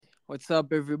What's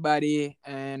up, everybody,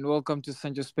 and welcome to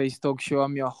Sancho Space Talk Show.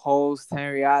 I'm your host,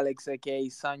 Henry Alex, aka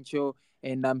Sancho,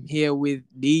 and I'm here with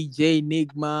DJ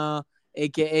Nigma,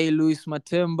 aka Luis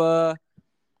Matemba.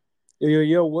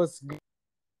 Yo, what's good?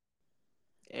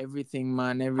 Everything,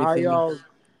 man, How everything. y'all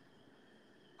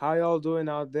how y'all doing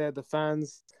out there? The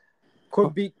fans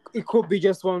it could be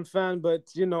just one fan, but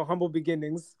humble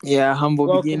beginnings. Yeah, humble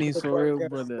Welcome to beginnings the for real, podcast.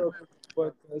 brother. Welcome to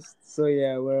the podcast. So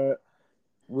yeah,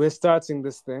 we're starting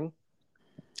this thing.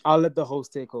 I'll let the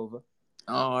host take over.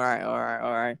 All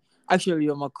right. Actually,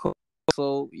 you're my co,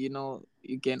 so you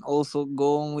can also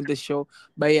go on with the show.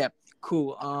 But yeah,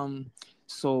 cool.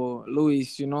 So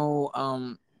Luis,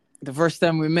 the first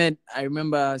time we met, I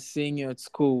remember seeing you at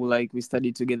school. Like we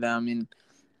studied together.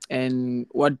 And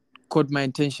what caught my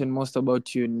attention most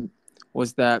about you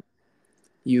was that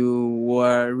you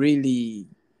were really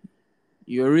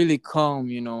you're really calm.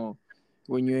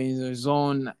 When you're in the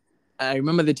zone. I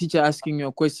remember the teacher asking you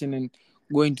a question and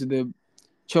going to the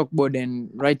chalkboard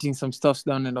and writing some stuff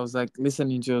down, and I was like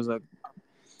listening to you. I was like,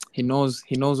 he knows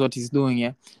what he's doing.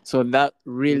 Yeah, so that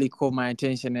really caught my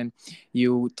attention, and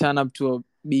you turn up to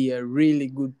be a really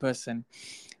good person.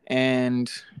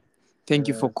 And thank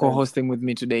you for Thank co-hosting with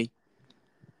me today.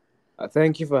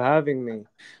 thank you for having me.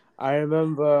 I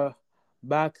remember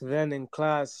back then in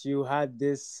class you had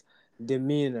this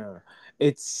demeanor.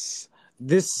 It's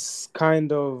this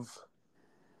kind of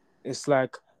It's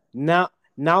like now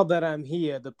that I'm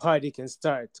here, the party can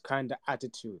start kind of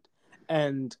attitude.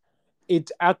 And it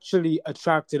actually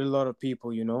attracted a lot of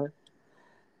people.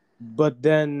 But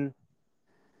then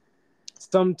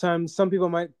sometimes some people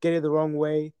might get it the wrong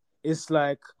way. It's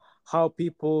like how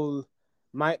people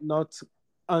might not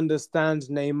understand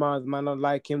Neymar, they might not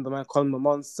like him, they might call him a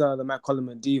monster, they might call him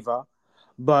a diva.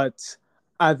 But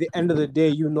at the end of the day,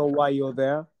 you know why you're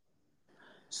there.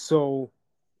 So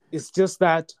it's just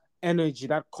that energy,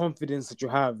 that confidence that you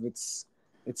have. It's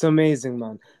amazing,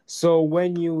 man. So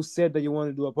when you said that you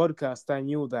want to do a podcast, I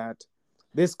knew that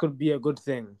this could be a good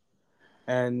thing.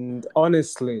 And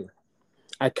honestly,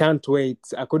 I can't wait.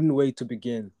 I couldn't wait to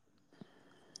begin.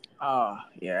 Oh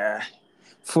yeah,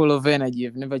 full of energy.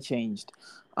 You've never changed.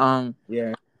 um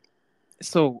Yeah,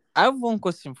 so I have one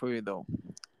question for you though. I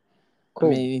cool.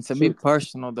 mean, it's a bit Shoot.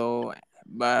 personal though,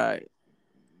 but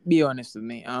be honest with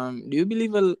me. Do you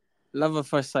believe in love at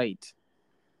first sight?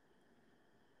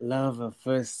 Love at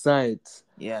first sight.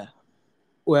 Yeah.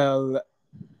 Well,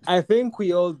 I think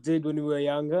we all did when we were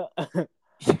younger.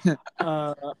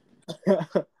 uh,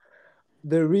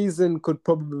 the reason could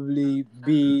probably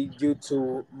be due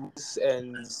to movies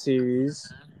and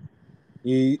series.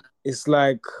 It's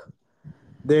like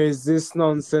there's this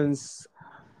nonsense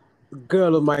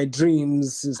girl of my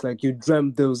dreams. It's like you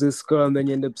dreamt there was this girl and then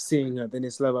you end up seeing her, then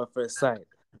it's love at first sight.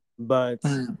 But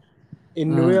Mm,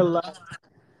 in real mm. life,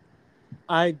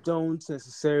 I don't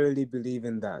necessarily believe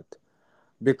in that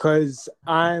because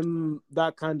I'm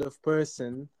that kind of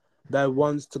person that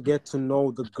wants to get to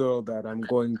know the girl that I'm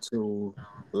going to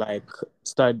like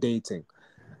start dating.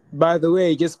 By the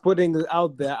way, just putting it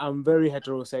out there, I'm very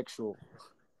heterosexual.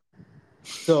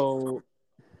 So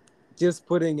just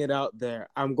putting it out there,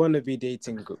 I'm going to be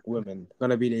dating women,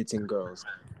 going to be dating girls.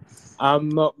 I'm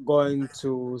not going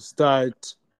to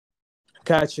start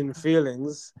catching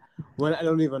feelings when I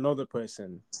don't even know the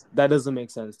person. That doesn't make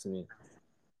sense to me.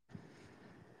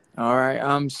 All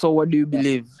right. So what do you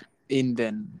believe in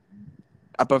then,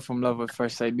 apart from love at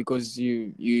first sight? Because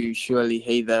you surely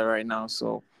hate that right now.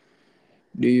 So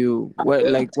do you what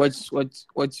like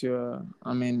what's your?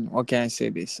 I mean, what can I say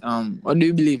this? What do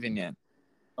you believe in yet?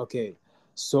 Okay,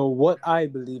 so what I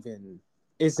believe in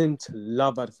isn't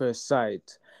love at first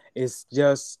sight. It's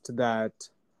just that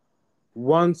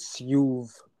once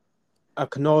you've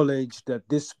acknowledged that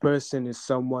this person is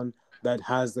someone that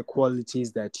has the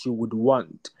qualities that you would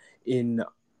want in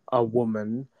a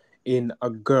woman, in a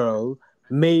girl,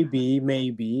 maybe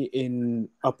in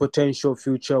a potential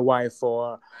future wife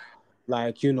or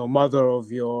mother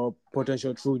of your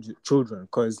potential children.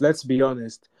 Because let's be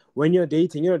honest, when you're not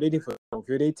dating for yourself,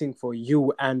 you're dating for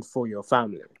you and for your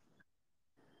family.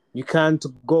 You can't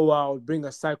go out, bring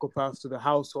a psychopath to the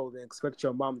household and expect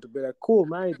your mom to be like, cool,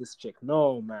 marry this chick.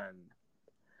 No, man.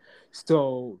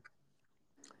 So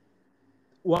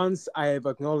once I have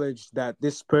acknowledged that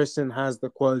this person has the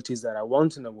qualities that I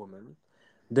want in a woman,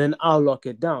 then I'll lock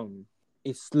it down.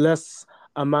 It's less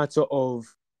a matter of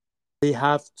they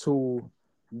have to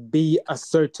be a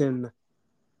certain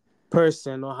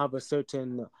person or have a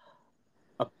certain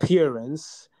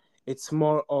appearance. It's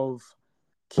more of,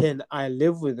 can I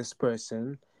live with this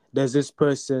person? Does this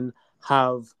person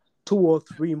have two or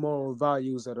three moral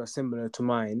values that are similar to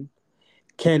mine?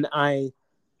 can I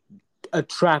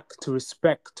attract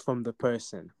respect from the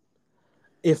person?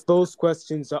 If those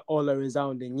questions are all a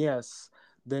resounding yes,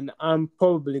 then I'm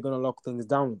probably gonna lock things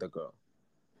down with the girl.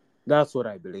 That's what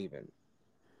I believe in.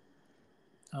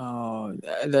 Oh,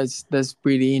 that's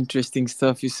pretty interesting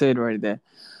stuff you said right there.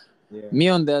 Yeah. Me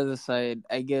on the other side,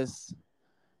 I guess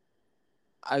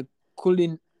I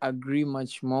couldn't agree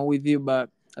much more with you, but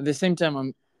at the same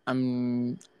time,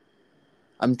 I'm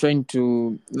I'm trying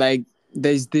to like.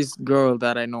 There's this girl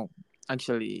that I know.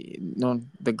 Actually, not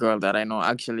the girl that I know.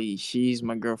 Actually, she's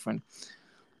my girlfriend.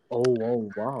 Oh,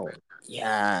 oh, wow.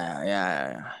 Yeah,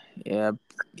 yeah, yeah,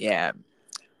 yeah.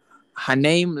 Her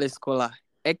name, let's call her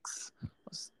X.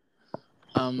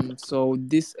 So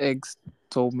this X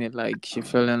told me like she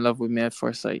fell in love with me at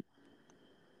first sight.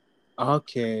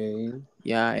 Okay.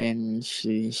 Yeah, and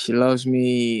she loves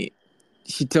me.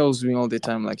 She tells me all the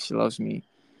time like she loves me.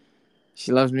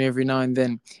 She loves me every now and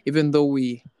then. Even though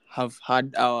we have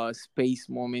had our space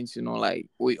moments, like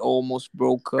we almost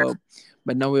broke up,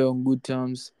 but now we're on good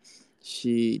terms.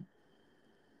 She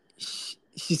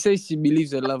she says she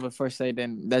believes in love at first sight,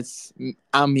 and that's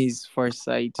I'm his first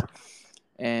sight.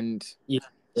 And Yeah.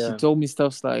 she Yeah. told me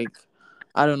stuff like,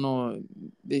 I don't know.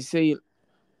 They say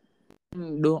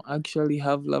don't actually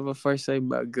have love at first sight,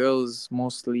 but girls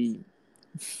mostly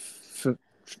f-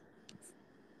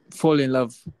 fall in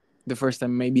love the first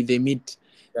time. Maybe they meet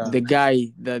Yeah. the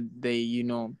guy that they,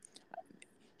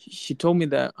 she told me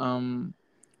that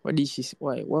what did she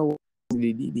what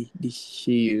did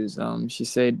she use? She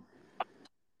said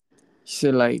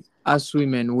like us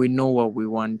women we know what we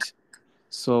want.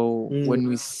 So Mm, when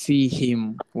we see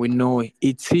him, we know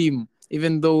it's him,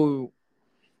 even though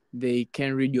they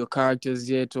can't read your characters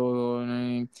yet, or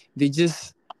they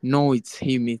just know it's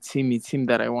him, it's him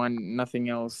that I want, nothing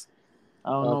else. I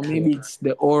don't know, okay. maybe it's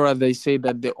the aura. They say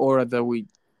that the aura that we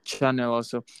channel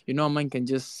also, a man can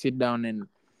just sit down and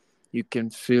you can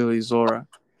feel his aura,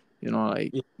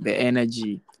 like the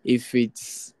energy.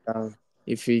 Yeah.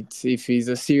 If he's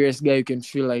a serious guy, you can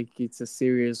feel like it's a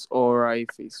serious aura. If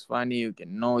he's funny, you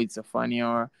can know it's a funny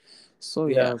aura. So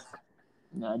yeah, Yeah.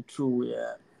 yeah, true,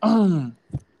 yeah.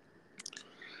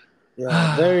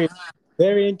 Yeah. Very,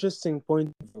 very interesting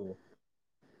point of view.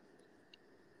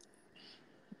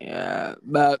 Yeah,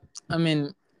 but I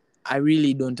mean, I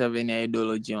really don't have any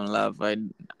ideology on love.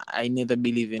 I neither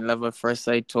believe in love at first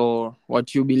sight or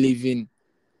what you believe in,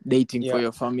 dating for Yeah.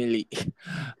 your family.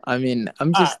 I mean,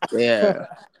 I'm Ah. just there.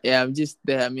 Yeah, I'm just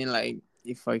there. I mean, like,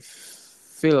 if I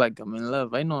feel like I'm in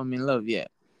love, I know I'm in love. Yeah,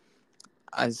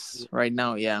 as right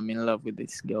now, yeah, I'm in love with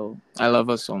this girl. I love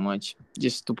her so much.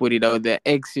 Just to put it out there,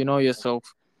 X, you know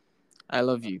yourself. I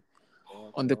love you.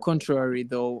 On Okay. the Okay. contrary,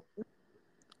 though,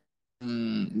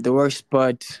 the worst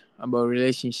part about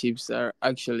relationships are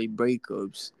actually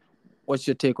breakups. What's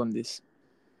your take on this?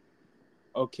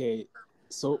 Okay.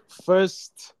 So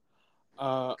first,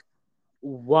 uh,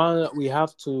 one we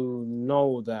have to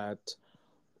know that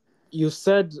you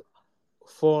said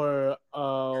for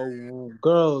a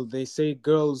girl, they say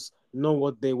girls know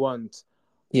what they want.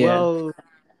 Yeah. Well,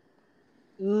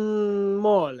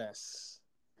 more or less.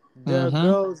 There are Mm-hmm.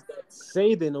 girls that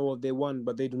say they know what they want,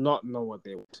 but they do not know what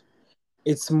they want.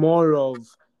 It's more of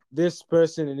this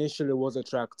person initially was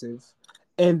attractive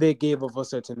and they gave off a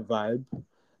certain vibe.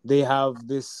 They have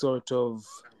this sort of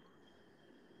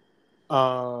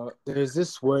there's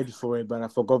this word for it, but I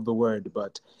forgot the word,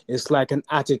 but it's like an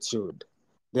attitude.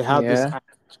 They have this Yeah.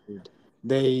 attitude.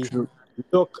 They True.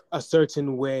 look a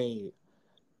certain way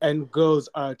and girls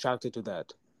are attracted to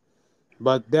that.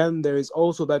 But then there is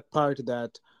also that part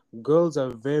that girls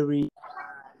are very,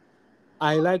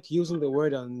 I like using the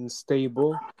word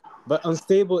unstable, but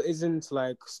unstable isn't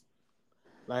like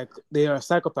they are a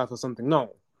psychopath or something.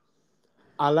 No.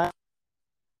 I like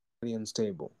the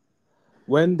unstable.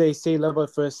 When they say love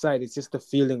at first sight, it's just a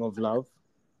feeling of love.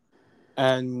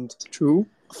 And True.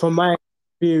 from my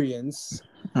experience,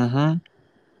 Mm-hmm.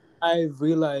 I've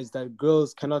realized that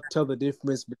girls cannot tell the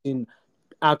difference between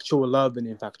actual love and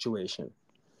infatuation.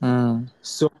 Mm.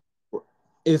 So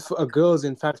if a girl is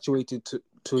infatuated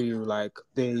to you, like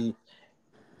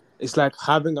it's like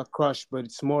having a crush, but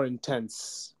it's more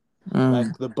intense, Mm.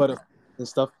 like the butterflies and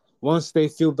stuff. Once they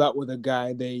feel that with a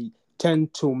guy, they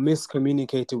tend to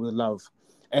miscommunicate it with love.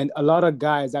 And a lot of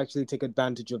guys actually take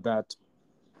advantage of that.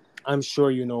 I'm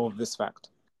sure you know of this fact.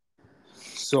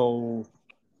 So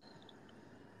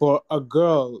for a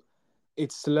girl,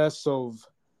 it's less of,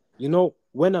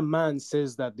 when a man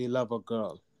says that they love a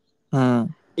girl,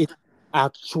 Mm. it's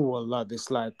actual love.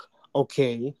 It's like,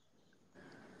 okay,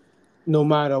 no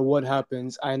matter what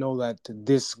happens, I know that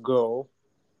this girl's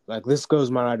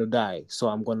my ride or die. So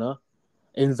I'm gonna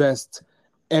invest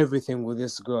everything with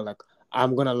this girl. Like,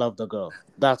 I'm gonna love the girl.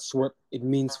 That's what it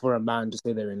means for a man to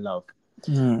say they're in love.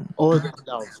 Mm. Or they're in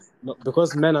love. No,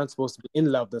 because men aren't supposed to be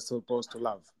in love, they're supposed to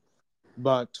love.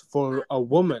 But for a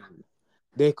woman,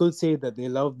 they could say that they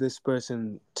love this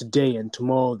person today and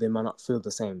tomorrow they might not feel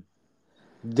the same.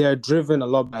 They're driven a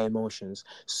lot by emotions.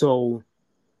 So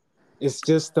it's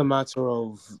just a matter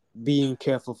of being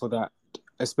careful for that,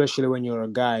 especially when you're a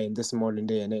guy in this modern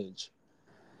day and age.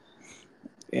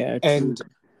 Yeah, true. And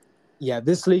yeah,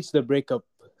 this leads to the breakup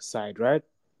side, right?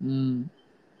 Mm.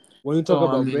 When you talk So I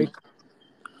about mean, break,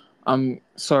 I'm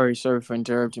sorry for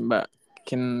interrupting, but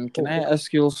can I okay,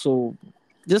 ask you also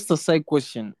just a side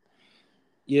question?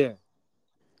 yeah.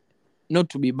 Not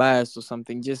to be biased or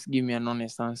something, just give me an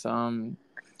honest answer.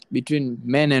 Between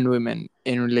men and women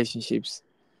in relationships,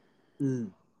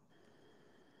 Mm,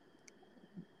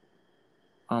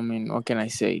 I mean, what can I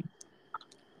say?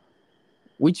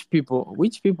 Which people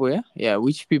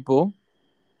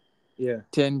yeah.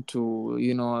 tend to,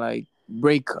 like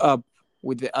break up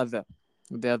with the other,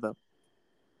 with the other.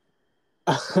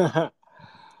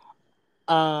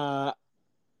 uh,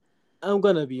 I'm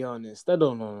gonna be honest. I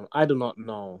don't know. I do not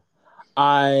know.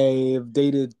 I've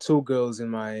dated two girls in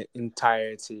my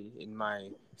entirety in my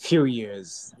few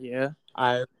years. Yeah.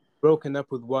 I've broken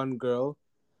up with one girl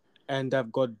and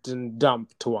I've gotten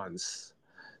dumped once.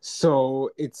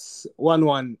 So it's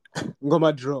 1-1.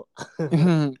 Ngoma draw.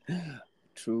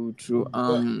 True, true.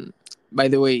 But By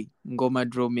the way, Ngoma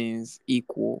draw means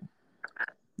equal.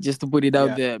 Just to put it out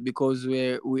yeah, there, because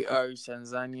we are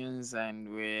Tanzanians and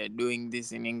we're doing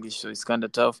this in English, so it's kind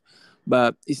of tough.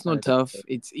 But it's not I, tough.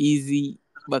 It's easy,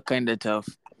 but kind of tough.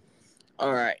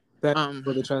 All right. thanks for Um.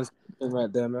 the translation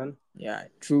right there, man. Yeah.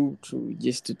 True. True.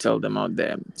 Just to tell them out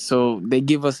there, so they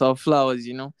give us our flowers.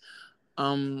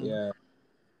 Um. Yeah.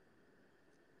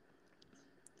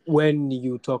 When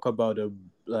you talk about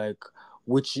like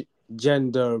which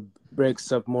gender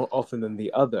breaks up more often than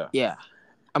the other, Yeah.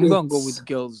 I'm gonna go it's with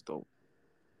girls though.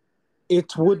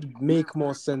 it would make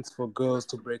more sense for girls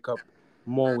to break up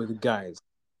more with guys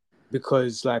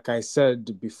because, like I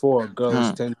said before, girls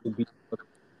Hmm. tend to be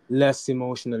less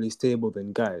emotionally stable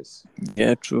than guys.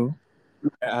 Yeah. True.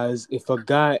 As if a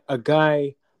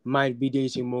guy might be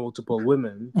dating multiple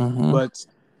women, Mm-hmm. but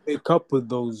break up with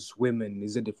those women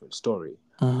is a different story.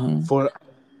 Mm-hmm. For a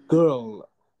girl,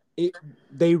 it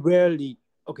they rarely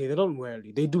okay, they don't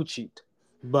rarely, they do cheat.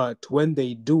 But when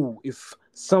they do, if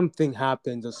something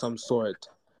happens of some sort,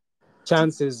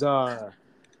 chances are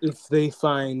if they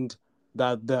find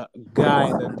that the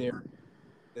guy that they're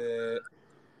the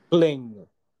fling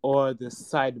or the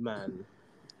side man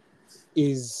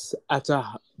is at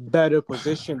a better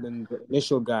position than the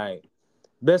initial guy,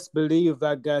 best believe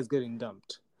that guy's getting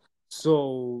dumped.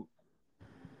 So,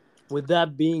 with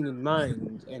that being in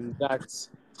mind, and that's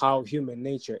how human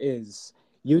nature is,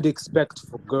 you'd expect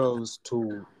for girls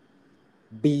to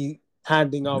be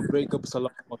handing out breakups a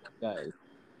lot more than guys.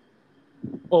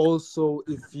 Also,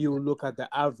 if you look at the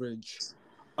average,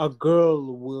 a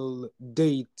girl will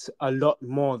date a lot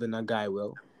more than a guy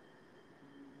will.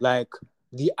 Like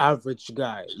the average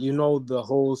guy, the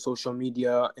whole social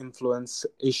media influence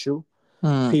issue.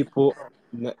 Hmm. People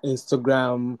on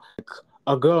Instagram,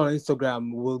 a girl on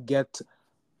Instagram will get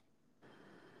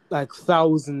like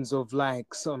thousands of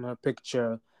likes on her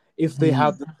picture if they Hmm.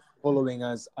 have the following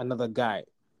as another guy.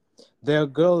 There are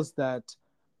girls that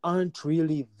aren't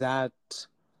really that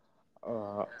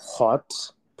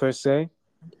hot per se.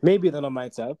 Maybe they're not my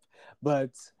type,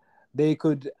 but they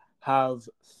could have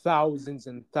thousands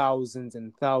and thousands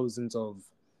and thousands of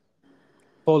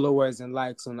followers and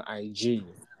likes on IG,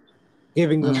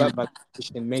 giving them that Hmm.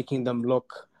 validation, making them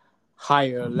look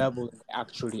higher level than they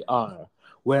actually are.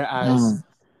 Whereas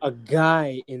Hmm. a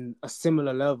guy in a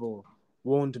similar level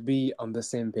won't be on the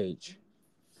same page.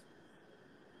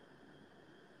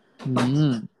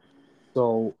 Hmm.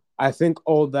 So I think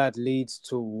all that leads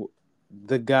to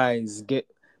the guys get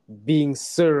being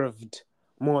served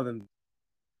more than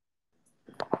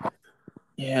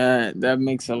Yeah, that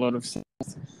makes a lot of sense,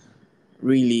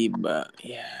 really. But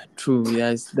yeah, true.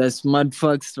 That's mad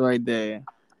facts right there.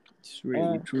 It's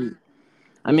really uh, true.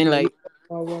 I mean, DJ.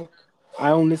 like, I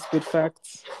only spit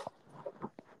facts.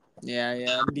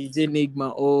 yeah. DJ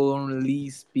Enigma only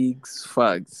speaks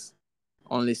facts.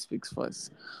 Only speaks facts.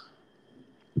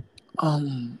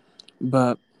 Um,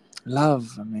 but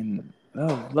love. I mean,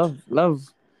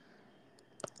 love.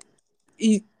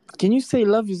 It, can you say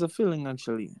love is a feeling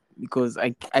actually? Because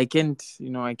I can't,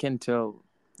 I can't tell.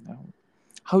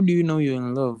 How do you know you're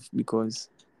in love? Because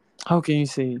how can you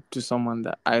say to someone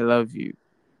that I love you?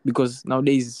 Because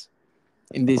nowadays,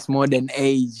 in this modern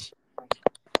age,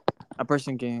 a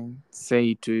person can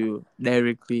say to you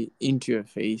directly into your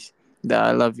face that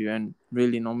I love you and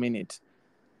really not mean it.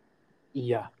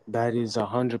 Yeah, that is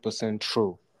 100%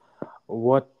 true.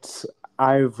 What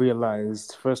I've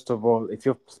realized, first of all, if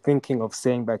you're thinking of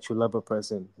saying that you love a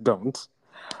person, don't.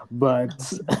 But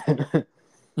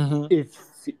Mm-hmm.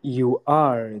 if you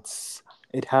are,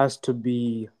 it has to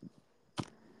be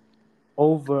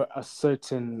over a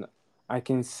certain, I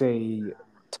can say,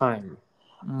 time.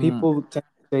 Mm-hmm. People tend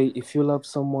to say if you love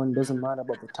someone, doesn't matter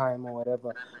about the time or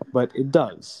whatever, but it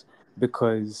does,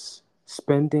 because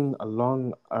spending a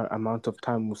long amount of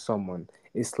time with someone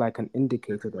is like an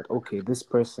indicator that okay, this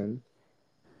person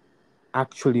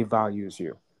actually values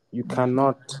you. You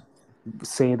cannot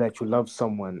say that you love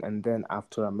someone and then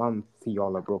after a month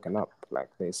y'all are broken up. Like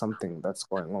there's something that's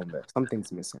going on there.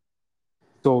 Something's missing.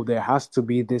 So there has to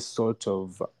be this sort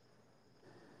of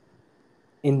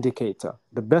indicator.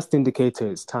 The best indicator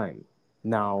is time.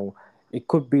 Now, it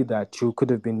could be that you could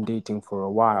have been dating for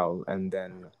a while and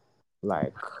then,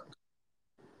 like,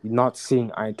 not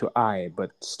seeing eye to eye,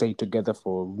 but stay together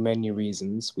for many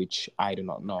reasons, which I do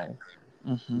not know.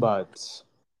 Mm-hmm. But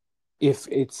if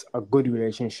it's a good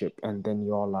relationship and then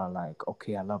you all are like,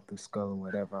 okay, I love this girl,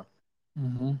 whatever,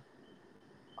 Mm-hmm.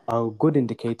 a good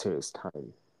indicator is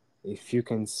time. If you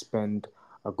can spend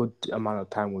a good amount of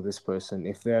time with this person,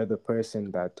 if they're the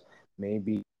person that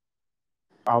maybe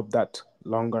out that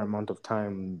longer amount of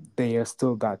time, they are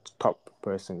still that top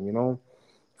person, you know?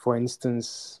 For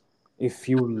instance, if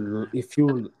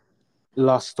you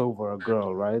lust over a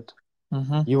girl, right?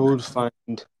 Mm-hmm. You would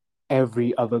find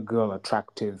every other girl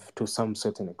attractive to some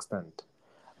certain extent.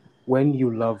 When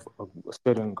you love a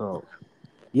certain girl,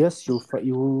 yes, you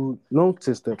will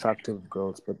notice the attractive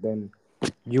girls, but then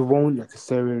you won't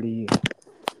necessarily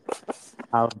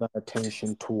have that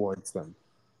attention towards them.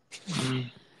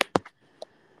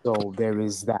 So there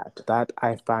is that. That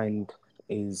I find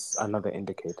is another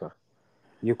indicator.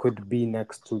 You could be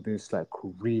next to this like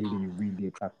really, really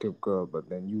attractive girl, but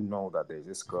then you know that there's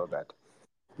this girl that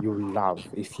you love.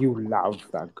 If you love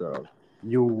that girl,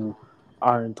 you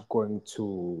aren't going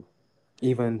to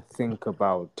even think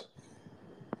about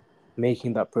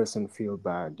making that person feel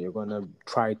bad. You're gonna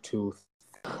try to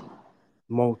think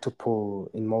multiple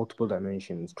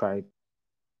dimensions. Try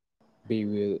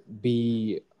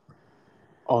be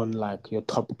on like your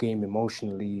top game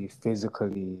emotionally,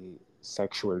 physically,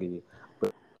 sexually,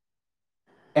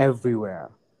 everywhere.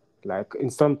 Like in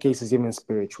some cases, even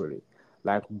spiritually.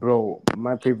 Like, bro,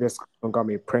 my previous girlfriend got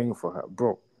me praying for her,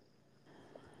 bro.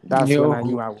 That's when I Yo,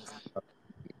 knew I was.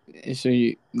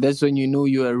 that's when you know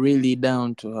you are really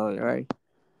down to her, right?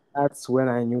 That's when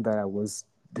I knew that I was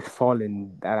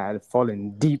that I had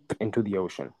fallen deep into the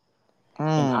ocean,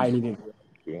 and I Mm. needed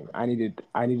rescuing.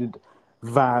 I needed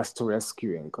vast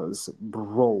rescuing, cause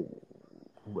bro,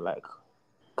 like,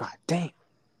 god damn.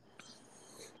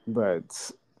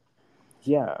 But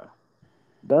yeah,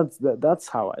 that's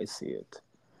how I see it.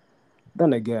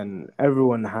 Then again,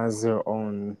 everyone has their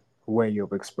own way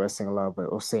of expressing love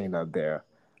or saying that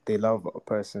they love a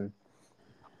person.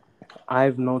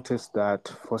 I've noticed that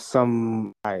for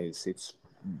some guys, it's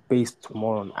based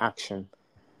more on action.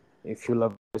 If you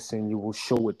love a person, you will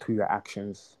show it through your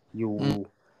actions. Mm.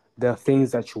 There are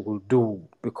things that you will do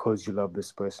because you love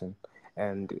this person.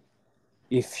 And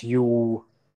if you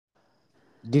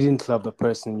didn't love the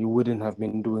person, you wouldn't have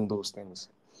been doing those things.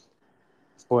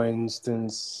 For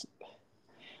instance,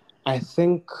 I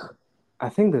think I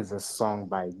think there's a song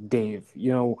by Dave.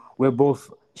 You know, we're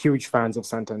both huge fans of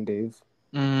Santan Dave.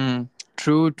 Mm.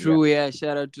 True, Yeah. true. Yeah,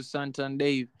 shout out to Santan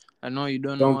Dave. I know you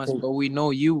don't know Don't us, think but we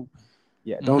know you.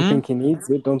 yeah, don't Mm-hmm. think he needs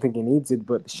it. Don't think he needs it,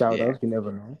 but shout Yeah. out, you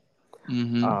never know.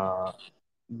 Mm-hmm. Uh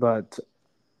but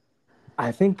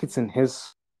I think it's in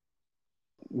his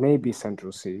maybe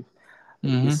Central C.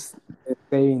 Mm-hmm. He's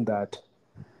saying that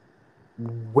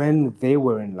when they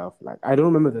were in love, like I don't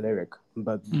remember the lyric,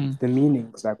 but Mm. the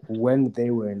meaning was like when they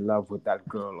were in love with that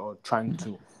girl or trying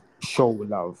to show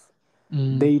love,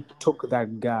 Mm. they took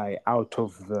that guy out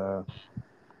of the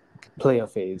player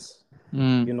phase.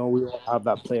 Mm. You know, we all have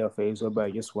that player phase whereby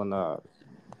you just wanna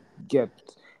get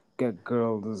get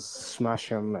girls, smash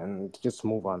them, and just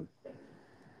move on.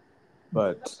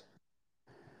 But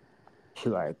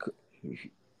like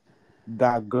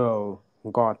that girl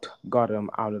got him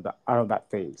out of that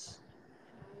phase.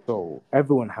 So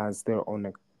everyone has their own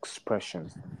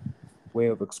expression, way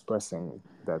of expressing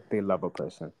that they love a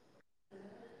person.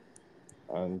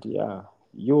 And yeah,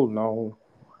 you know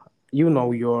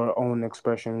your own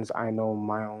expressions. I know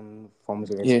my own forms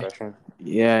of Yeah. expression.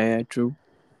 Yeah, yeah, true.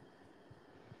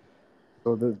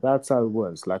 So that's how it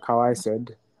was. Like how I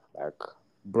said, like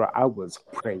bro, I was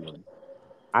praying.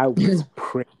 I was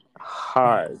praying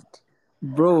hard.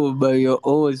 Bro, but you're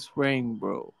always praying,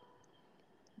 bro.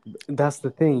 That's the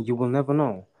thing. You will never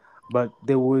know. But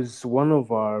there was one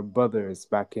of our brothers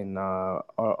back in our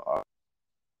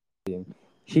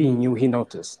he Mm. knew, he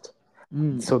noticed.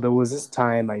 Mm. So there was this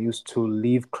time I used to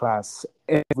leave class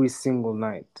every single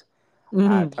night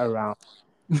Mm. at around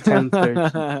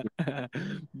 10:30,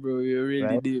 Bro, you're really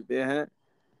right? deep, yeah?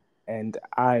 And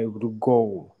I would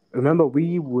go. Remember,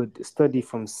 we would study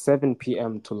from 7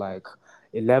 p.m. to like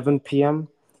 11 p.m.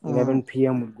 Mm. 11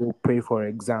 p.m. would go pray for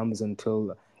exams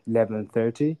until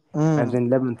 11:30, and Mm. then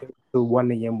 11:30 till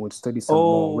 1 a.m. would study some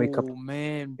more. Wake up Oh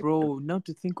man, bro. Now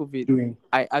to think of it, doing.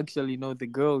 I actually know the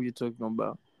girl you're talking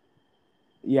about.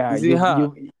 Yeah, Is it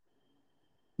her?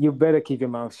 you better keep your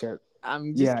mouth shut.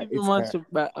 I'm just Yeah, keeping it's my her.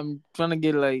 shit back. I'm trying to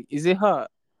get like, is it her?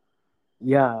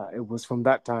 Yeah, it was from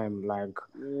that time. Like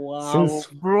Wow, since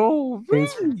bro,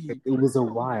 since really? it was a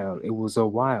while. It was a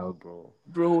while, bro.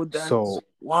 Bro, that's So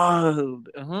wild.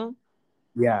 Uh-huh.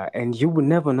 yeah, and you would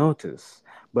never notice,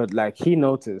 but like he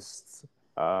noticed.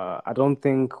 I don't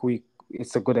think we.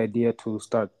 It's a good idea to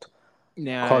start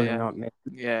Yeah, calling yeah. out names.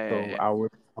 Yeah, yeah, So yeah.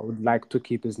 I would like to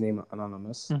keep his name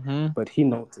anonymous. Mm-hmm. But he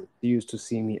noticed. He used to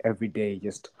see me every day,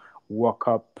 just walk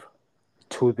up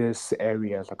to this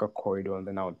area as like a corridor, and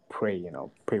then I would pray.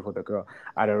 Pray for the girl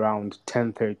at around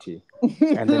 10:30,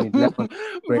 and then 11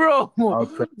 pray. Bro, I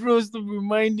would pray. bro, stop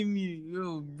reminding me.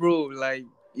 Yo, bro, like,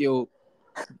 yo,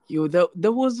 that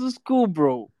was the school,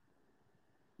 bro.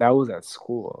 That was at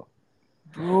school.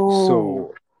 Bro.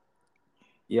 So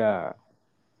yeah,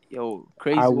 Yo, I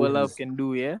crazy what love was can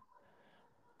do, yeah?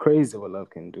 crazy what love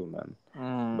can do, man.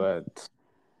 Mm. But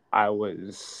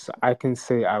I can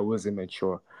say I was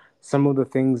immature. Some of the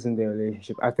things in the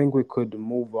relationship, I think we could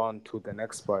move on to the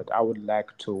next part. I would like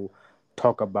to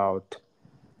talk about,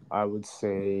 I would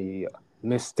say,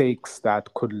 mistakes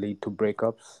that could lead to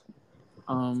breakups.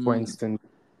 For Um, instance,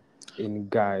 in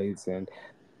guys, and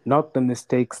not the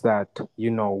mistakes that,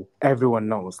 everyone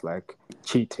knows, like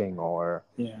cheating or,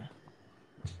 yeah.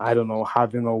 I don't know,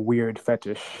 having a weird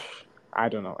fetish. I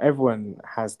don't know. Everyone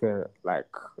has their, like,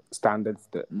 standards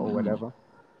or Mm. whatever.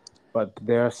 But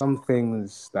there are some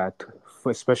things that,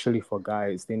 especially for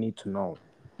guys, they need to know.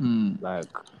 Mm. Like,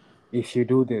 if you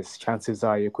do this, chances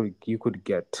are you could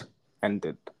get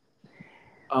ended.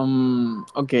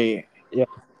 Okay. Yeah,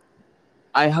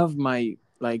 I have my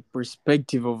like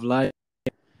perspective of life,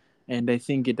 and I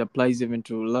think it applies even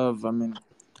to love. I mean,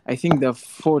 I think there are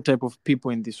four type of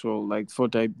people in this world. Like four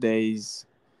type, there is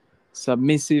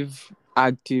submissive,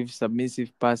 active,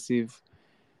 submissive, passive,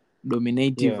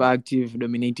 dominative, yeah. active,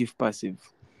 dominative, passive.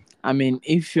 I mean,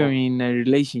 if you're Oh, in a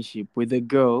relationship with a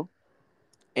girl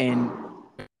and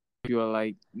you're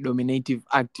like dominative,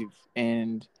 active,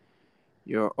 and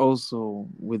you're also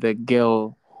with a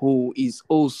girl who is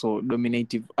also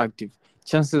dominative, active,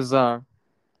 chances are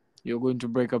you're going to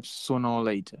break up sooner or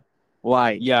later.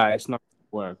 Why? yeah. It's not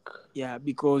work. Yeah,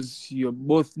 because you're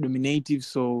both dominative,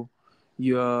 so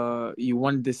you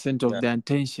want the center of Yeah, the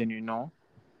attention.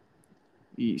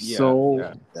 yeah, So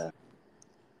yeah, yeah.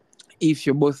 if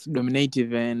you're both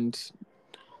dominative, and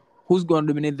who's going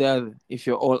to dominate the other if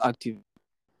you're all active?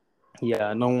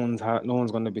 Yeah, no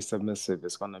one's gonna be submissive.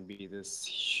 It's gonna be this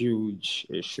huge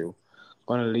issue.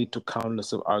 Gonna lead to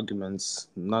countless of arguments.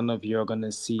 None of you are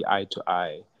gonna see eye to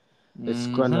eye. It's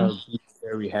Mm-hmm. gonna be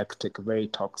very hectic, very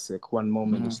toxic. One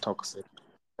moment Mm-hmm. is toxic,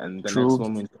 and the next True.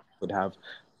 moment would have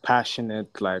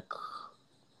passionate like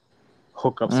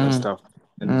hookups and Mm. stuff.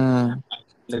 And Mm. at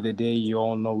the end of the day, you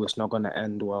all know it's not gonna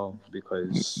end well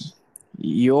because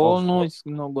You all of know it's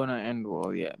not gonna end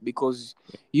well, yeah, because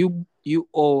you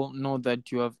all know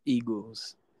that you have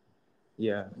egos,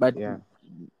 yeah, but yeah,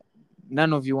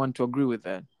 none of you want to agree with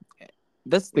that.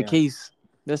 That's the yeah, case.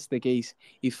 That's the case.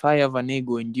 If I have an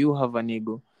ego and you have an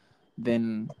ego,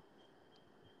 then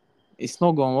it's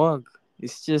not gonna work.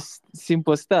 It's just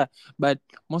simple stuff. But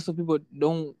most of people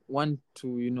don't want to,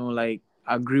 like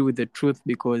agree with the truth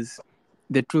because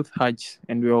the truth hurts,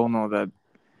 and we all know that.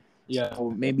 yeah. So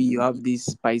maybe you have these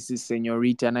spices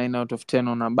senorita 9 out of 10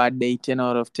 on a bad day, 10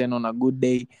 out of 10 on a good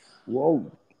day.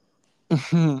 Whoa,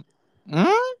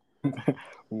 Hmm?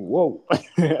 whoa.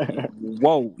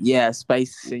 Whoa, yeah,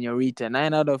 spice senorita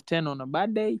 9 out of 10 on a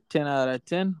bad day, 10 out of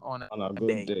 10 on a On a bad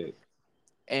good day. day.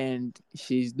 And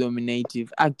she's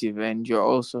dominative active, and you're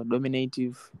also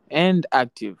dominative and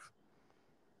active.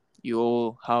 You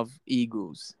all have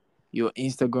egos. You're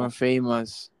Instagram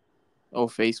famous or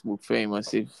Facebook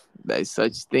famous, if there's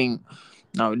such thing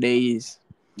nowadays.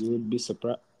 You would be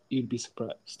surprised. You'd be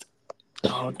surprised.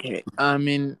 Okay, I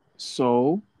mean,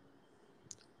 so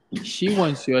she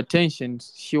wants your attention.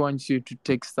 She wants you to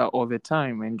text her all the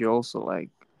time, and you're also like,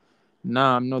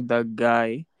 nah, I'm not that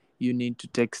guy. You need to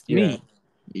text Yeah, me.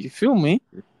 You feel me?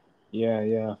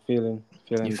 yeah.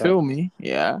 You Feeling that. feel me?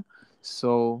 Yeah.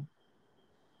 So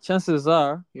chances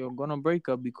are you're gonna break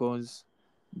up because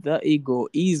that ego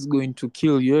is going to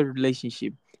kill your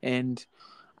relationship. And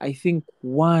I think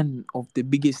one of the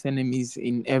biggest enemies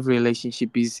in every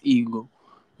relationship is ego.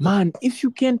 Man, if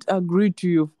you can't agree to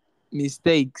your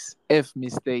mistakes, F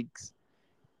mistakes,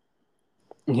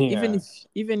 even Yeah, if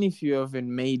even if you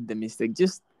haven't made the mistake,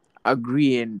 just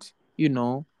agree and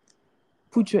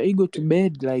put your ego to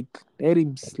bed, like let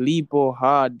him sleep or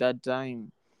hard that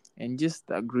time, and just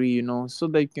agree, so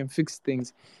that you can fix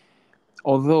things.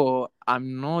 Although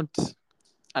I'm not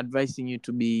advising you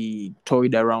to be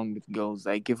toyed around with girls.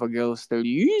 Like if a girl's tell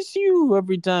you it's you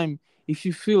every time, if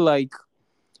you feel like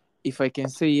if I can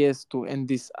say yes to end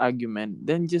this argument,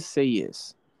 then just say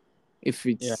yes. If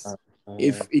yeah, it's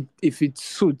yeah, if it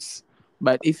suits,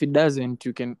 but if it doesn't,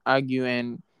 you can argue.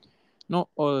 And not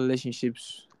all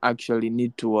relationships actually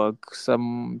need to work.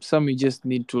 Some you just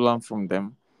need to learn from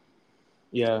them.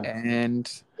 yeah. And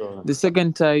Sure. the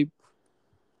second type,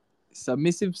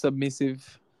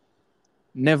 submissive,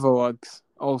 never works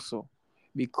also,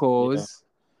 Yeah, because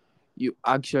you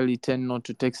actually tend not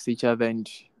to text each other and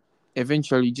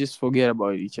eventually just forget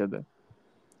about each other.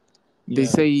 They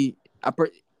yeah, say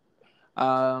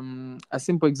a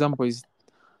simple example is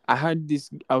I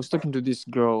was talking to this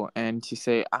girl and she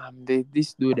said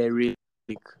this dude I really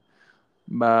like,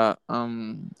 but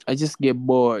I just get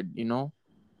bored. And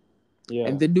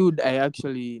yeah, the dude, I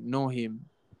actually know him.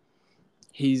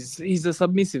 He's a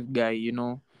submissive guy.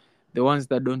 The ones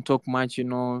that don't talk much.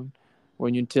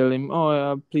 When you tell him,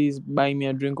 oh, please buy me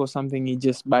a drink or something, he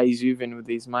just buys you even with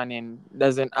his money and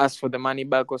doesn't ask for the money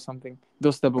back or something.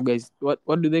 Those type of guys,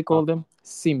 what do they uh, call them?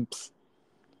 Simps.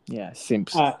 Yeah,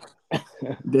 simps. ah,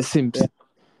 The simps.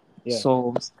 yeah, yeah,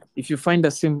 So if you find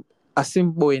a simp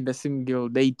boy and a simp girl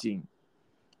dating,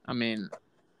 I mean,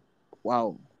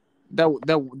 wow, that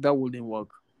wouldn't work.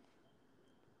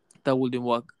 That wouldn't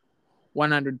work.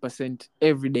 100%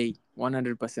 every day.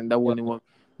 100% that yeah, wouldn't work,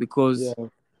 because yeah,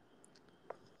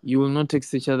 you will not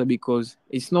text each other, because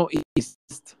it's not easy.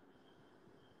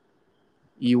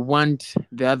 You want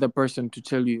the other person to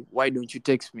tell you, why don't you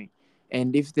text me?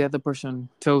 And if the other person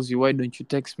tells you, why don't you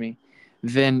text me,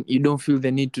 then you don't feel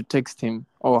the need to text him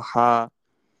or her.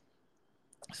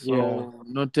 yeah. So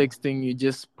no texting, you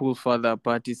just pull further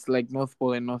apart. It's like North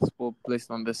Pole and North Pole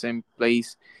placed on the same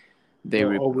place, they They'll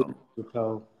always repel.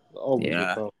 repel, always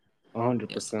Yeah, repel, a hundred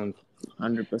yes, percent.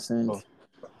 Oh, 100%.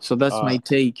 So that's uh, my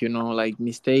take, like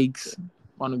mistakes.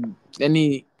 One of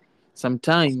any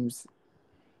Sometimes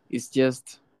it's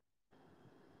just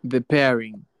the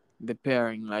pairing.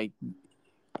 Like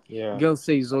yeah, girls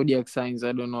say zodiac signs,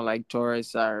 I don't know, like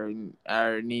Taurus are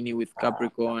Nini with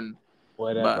Capricorn,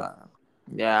 whatever. but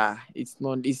yeah, it's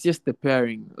not. It's just the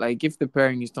pairing. Like if the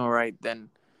pairing is not right, then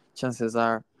chances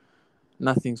are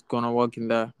nothing's gonna work in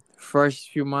the first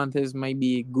few months. Might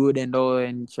be good and all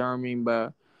and charming,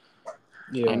 but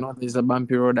I Yeah, know there's a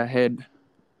bumpy road ahead.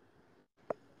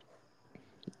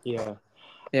 yeah.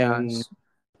 Yeah. And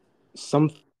some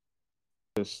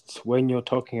when you're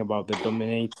talking about the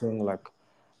dominating, like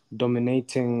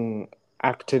dominating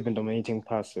active and dominating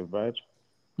passive, right?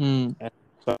 Mm, And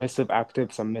submissive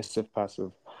active, submissive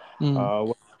passive. mm, When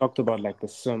we talked about like the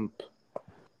simp,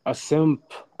 a simp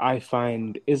I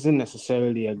find isn't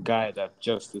necessarily a guy that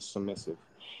just is submissive.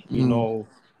 You mm, know,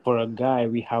 for a guy,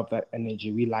 we have that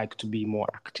energy. We like to be more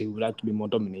active. We like to be more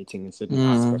dominating in certain mm,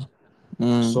 aspects.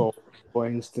 mm. So, for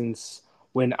instance,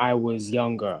 when I was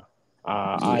younger,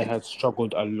 I Yeah. had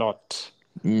struggled a lot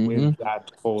Mm-hmm. with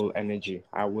that whole energy.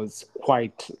 I was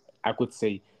quite, I could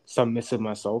say, submissive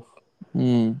myself.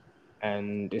 Mm,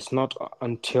 And it's not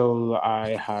until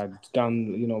I had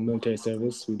done, military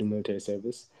service, we do military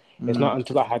service. It's mm, not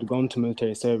until I had gone to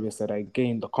military service that I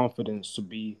gained the confidence to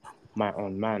be my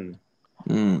own man.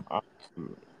 mm,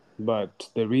 But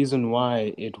the reason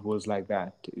why it was like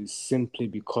that is simply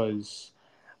because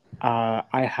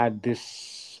I had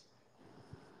this.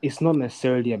 It's not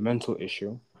necessarily a mental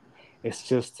issue. It's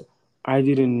just I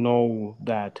didn't know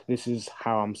that this is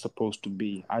how I'm supposed to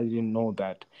be. I didn't know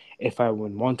that if I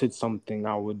would wanted something,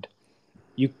 I would.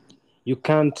 You you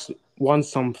can't want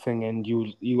something and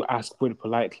you ask for it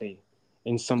politely.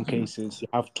 In some cases, you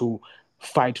have to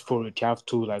fight for it. You have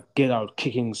to like get out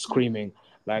kicking, screaming.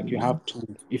 Like you have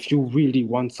to, if you really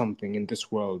want something in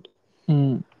this world,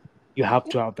 mm, you have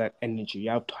to have that energy.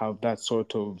 You have to have that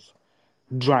sort of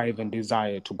drive and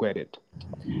desire to get it.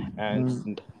 mm,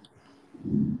 And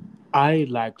I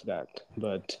liked that,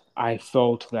 but I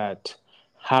felt that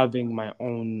having my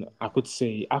own, I could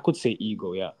say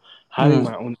ego, yeah. Having Mm,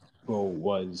 my own ego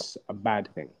was a bad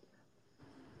thing.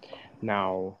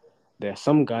 Now, there are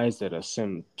some guys that are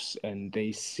simps and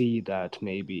they see that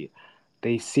maybe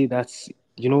they see that's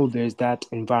there's that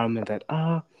environment that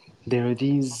there are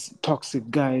these toxic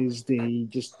guys, they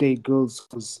just date girls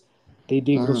because they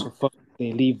date girls mm, for fun,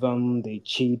 they leave them, they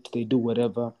cheat, they do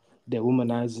whatever, they're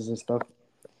womanizers and stuff,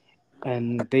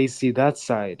 and they see that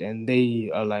side and they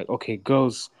are like, okay,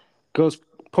 girls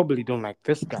probably don't like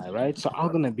this guy, right? So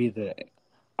I'm gonna be the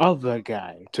other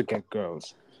guy to get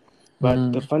girls.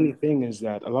 But the mm. funny thing is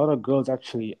that a lot of girls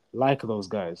actually like those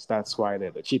guys. That's why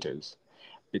they're the cheaters,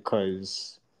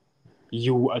 because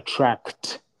you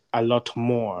attract a lot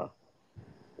more.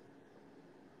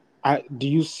 Do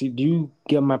you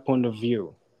get my point of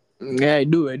view? Yeah, I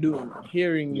do. I do.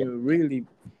 Hearing Yeah. you really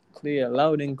clear,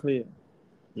 loud and clear.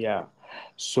 Yeah.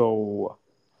 So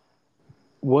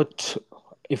what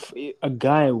if a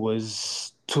guy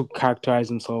was to characterize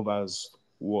himself as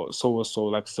what so or so,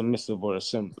 like submissive or a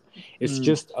simp? It's Mm,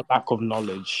 just a lack of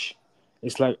knowledge.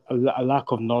 It's like a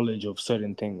lack of knowledge of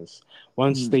certain things.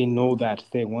 Once mm, they know that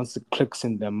thing, once it clicks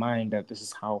in their mind that this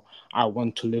is how I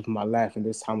want to live my life and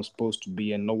this is how I'm supposed to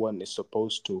be, and no one is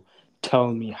supposed to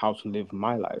tell me how to live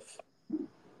my life,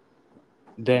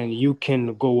 then you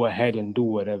can go ahead and do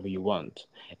whatever you want.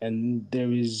 And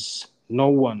there is no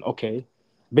one, okay,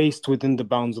 based within the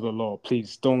bounds of the law,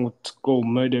 please don't go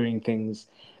murdering things.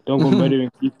 Don't go mm, murdering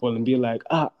people and be like,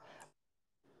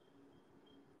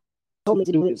 told me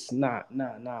to do this. Nah,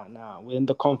 nah, nah, nah. We're in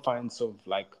the confines of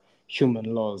like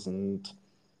human laws and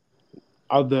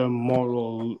other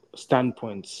moral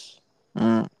standpoints.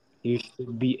 You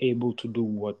should be able to do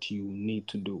what you need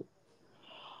to do.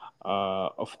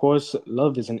 Of course,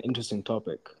 love is an interesting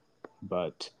topic,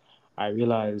 but I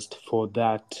realized for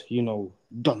that,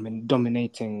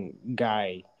 dominating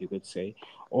guy, you could say,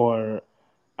 or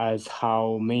as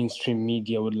how mainstream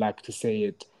media would like to say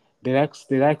it, they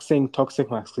like saying toxic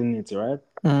masculinity, right?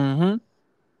 mm-hmm.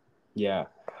 Yeah.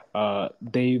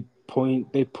 They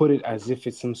put it as if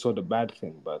it's some sort of bad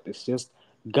thing, but it's just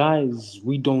guys,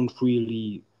 we don't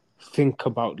really think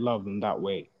about love in that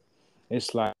way.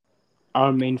 It's like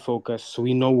our main focus.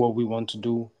 We know what we want to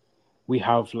do. We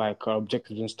have like our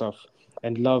objectives and stuff,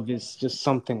 and love is just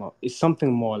something. It's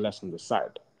something more or less on the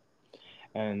side.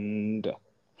 And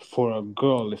for a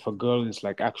girl, if a girl is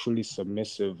like actually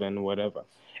submissive and whatever,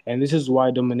 and this is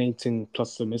why dominating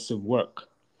plus submissive work.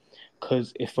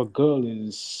 Because if a girl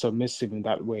is submissive in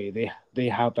that way, they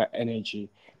have that energy.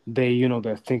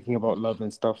 They're thinking about love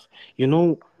and stuff.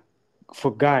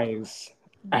 For guys,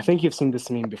 I think you've seen this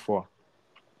meme before.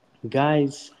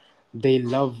 Guys, they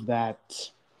love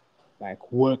that,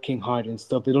 like working hard and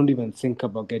stuff. They don't even think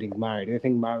about getting married. They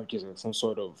think marriage is like some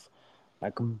sort of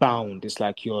like bound. It's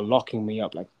like you're locking me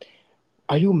up. Like,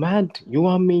 are you mad? You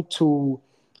want me to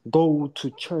go to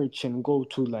church and go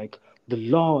to like the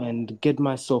law and get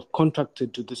myself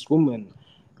contracted to this woman?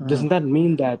 Doesn't that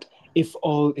mean that if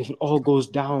it all goes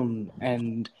down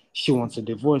and she wants a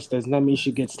divorce, doesn't that mean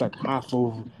she gets like half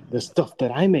of the stuff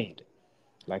that I made?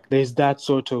 Like there's that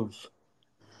sort of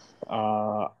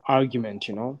argument.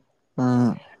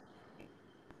 Mm,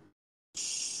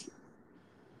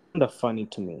 Kind of funny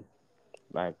to me,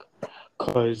 like,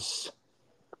 cause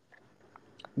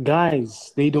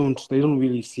guys they don't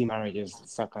really see marriage as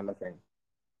that kind of thing.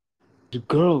 The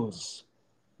girls,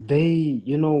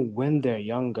 when they're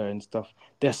younger and stuff,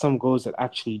 there's some girls that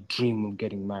actually dream of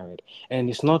getting married, and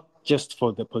it's not just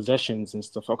for the possessions and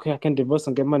stuff. Okay, I can divorce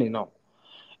and get money. No,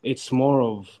 it's more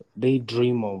of they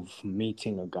dream of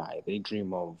meeting a guy. They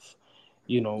dream of,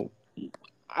 you know,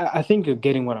 I think you're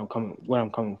getting where I'm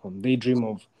coming from. They dream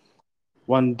of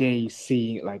one day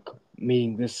seeing like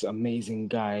meeting this amazing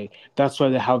guy. That's why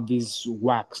they have these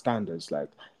whack standards like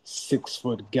 6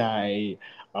 foot guy,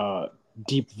 uh,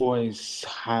 deep voice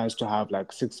has to have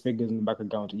like 6 figures in the bank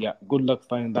account. Yeah, good luck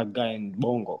finding that guy in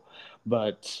Bongo.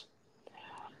 But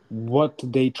what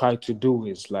they try to do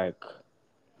is like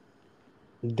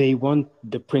they want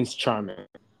the Prince Charming.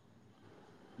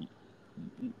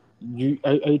 You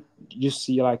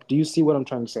see, like, do you see what I'm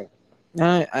trying to say?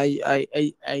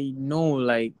 I know,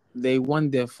 like they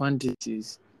want their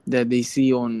fantasies that they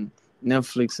see on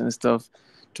Netflix and stuff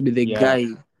to be the Yeah, guy,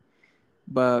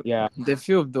 but yeah, the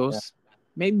few of yeah, those,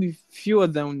 maybe few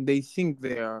of them, they think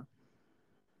they are.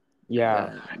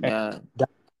 yeah. And Yeah.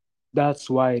 that's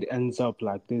why it ends up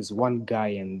like this one guy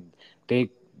and they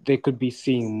they could be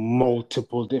seeing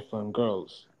multiple different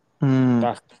girls. Mm,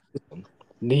 That's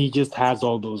he just has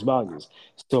all those values.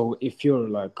 So if you're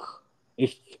like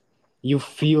if you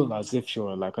feel as if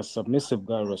you're like a submissive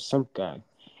guy or a simp guy,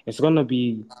 it's gonna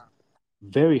be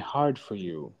very hard for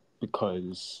you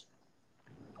because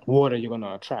what are you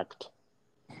gonna attract?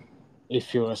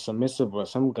 If you're a submissive or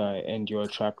some guy and you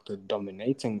attract a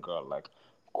dominating girl, like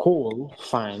cool,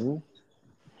 fine,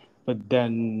 but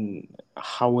then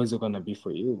how is it gonna be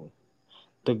for you?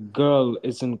 The girl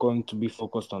isn't going to be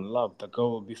focused on love. The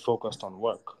girl will be focused on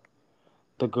work.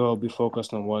 The girl will be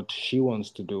focused on what she wants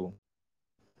to do.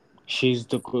 She's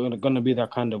gonna be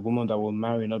that kind of woman that will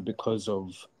marry not because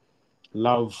of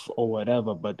love or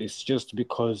whatever, but it's just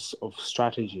because of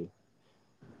strategy.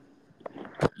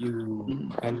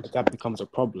 You and that becomes a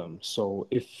problem. So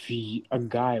if a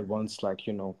guy wants like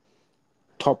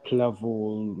top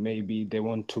level, maybe they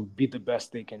want to be the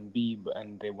best they can be,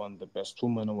 and they want the best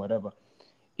woman or whatever.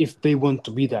 If they want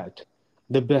to be that,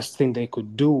 the best thing they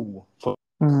could do for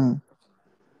Mm.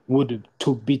 would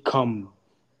to become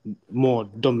more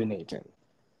dominating.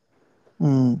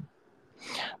 Mm.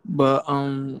 But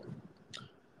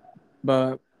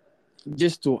but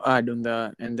just to add on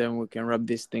that, and then we can wrap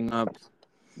this thing up.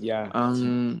 Yeah.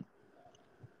 Um,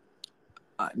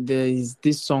 there is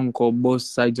this song called "Both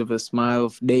Sides of a Smile"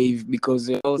 of Dave, because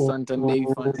they're all Santan Dave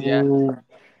fans. Yeah, Oh,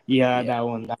 yeah, yeah. that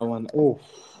one, that one. Oh,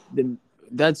 The,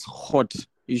 that's hot.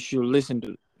 You should listen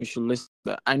to. You should listen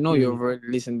to that. I know mm, you've already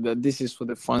listened, but this is for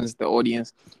the fans, the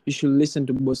audience. You should listen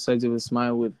to "Both Sides of a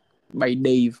Smile" with by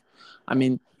Dave. I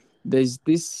mean, there's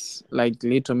this like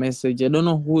little message. I don't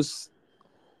know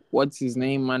what's his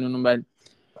name. I don't know, but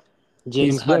he's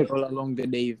James had Blake. all along the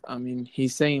Dave. I mean,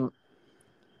 he's saying,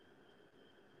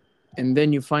 and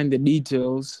then you find the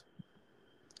details.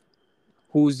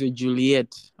 Who's your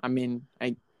Juliet? I mean,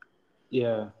 like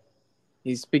Yeah.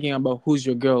 he's speaking about who's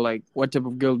your girl. Like, what type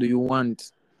of girl do you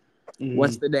want?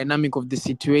 What's Mm. the dynamic of the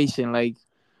situation? Like,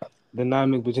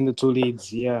 Dynamic between the two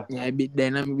leads. Yeah. yeah, a bit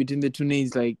dynamic between the two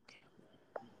names. Like,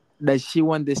 does she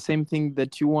want the same thing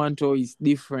that you want, or is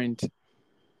different? You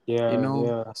Yeah. know,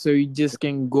 Yeah. so you just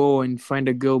can go and find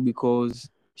a girl because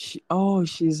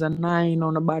she's a 9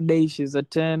 on a bad day, she's a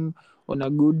 10 on a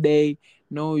good day.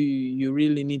 No, you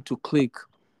really need to click.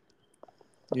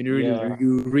 Yeah.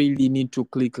 You really need to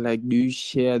click. Like, do you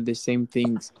share the same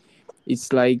things?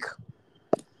 It's like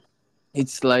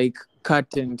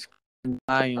cat and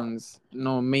lions.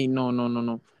 No.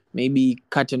 Maybe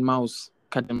cat and mouse.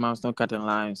 Cat and mouse, not cat and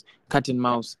lions. Cat and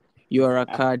mouse. You are a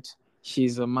cat.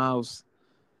 She's a mouse.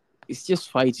 It's just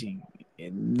fighting.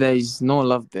 There is no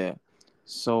love there.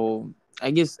 So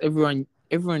I guess everyone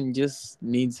just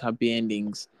needs happy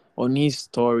endings or needs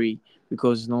story,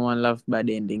 because no one loves bad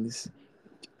endings.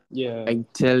 Yeah. I'm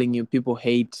telling you, people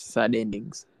hate sad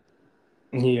endings.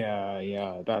 Yeah.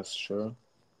 Yeah. That's true.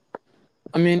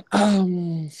 I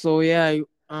mean, so yeah,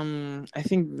 I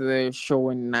think the show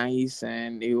went nice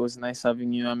and it was nice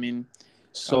having you. I mean,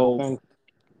 so Thank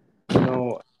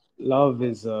love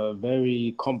is a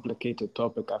very complicated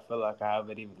topic. I feel like I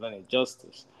haven't even done it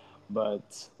justice.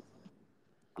 But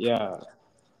yeah,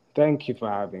 thank you for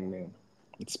having me.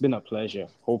 It's been a pleasure.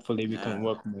 Hopefully, we can yeah,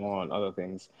 work more on other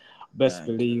things. Best yeah.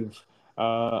 believe,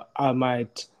 I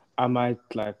might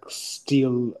like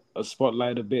steal a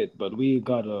spotlight a bit, but we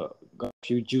got a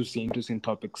few juicy, interesting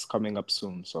topics coming up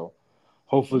soon. So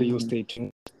hopefully, you'll Mhm. stay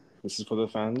tuned. This is for the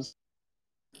fans.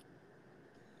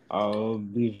 I'll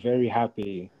be very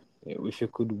happy if you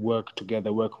could work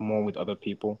together, work more with other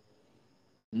people.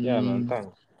 Yeah, man. Mm,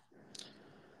 Thanks.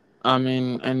 I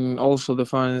mean, and also the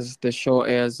fans. The show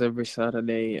airs every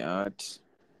Saturday at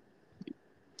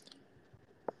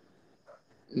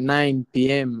 9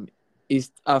 p.m.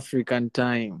 East African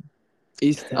time.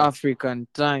 East African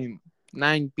time.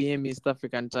 9 p.m. East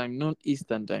African time, not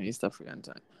Eastern time. East African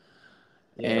time.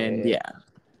 Yeah, And yeah, yeah,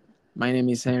 my name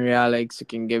is Henry Alex. You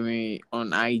can get me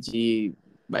on IG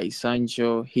by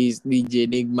Sancho. He's DJ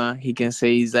Enigma. He can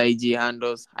say his IG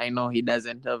handles. I know he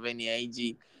doesn't have any IG,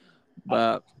 yeah.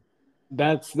 but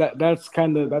That's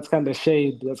kind of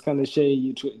shade. That's kind of shade.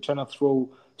 You trying to throw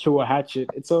a hatchet.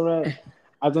 It's all right.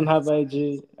 I don't have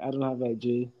IG. I don't have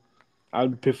IG. I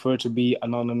would prefer to be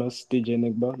anonymous. DJ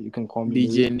Nigba. You can call me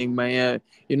DJ Nude. Enigma, yeah.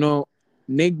 You know,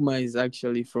 Enigma is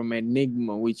actually from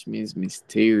Enigma, which means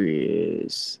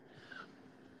mysterious.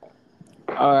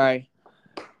 All right.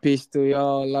 Peace to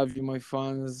y'all. Love you, my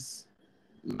fans,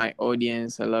 my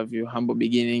audience. I love you. Humble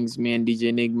beginnings. Me and DJ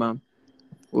Enigma.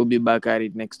 We'll be back at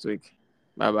it next week.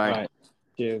 Bye All bye. right.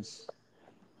 Cheers.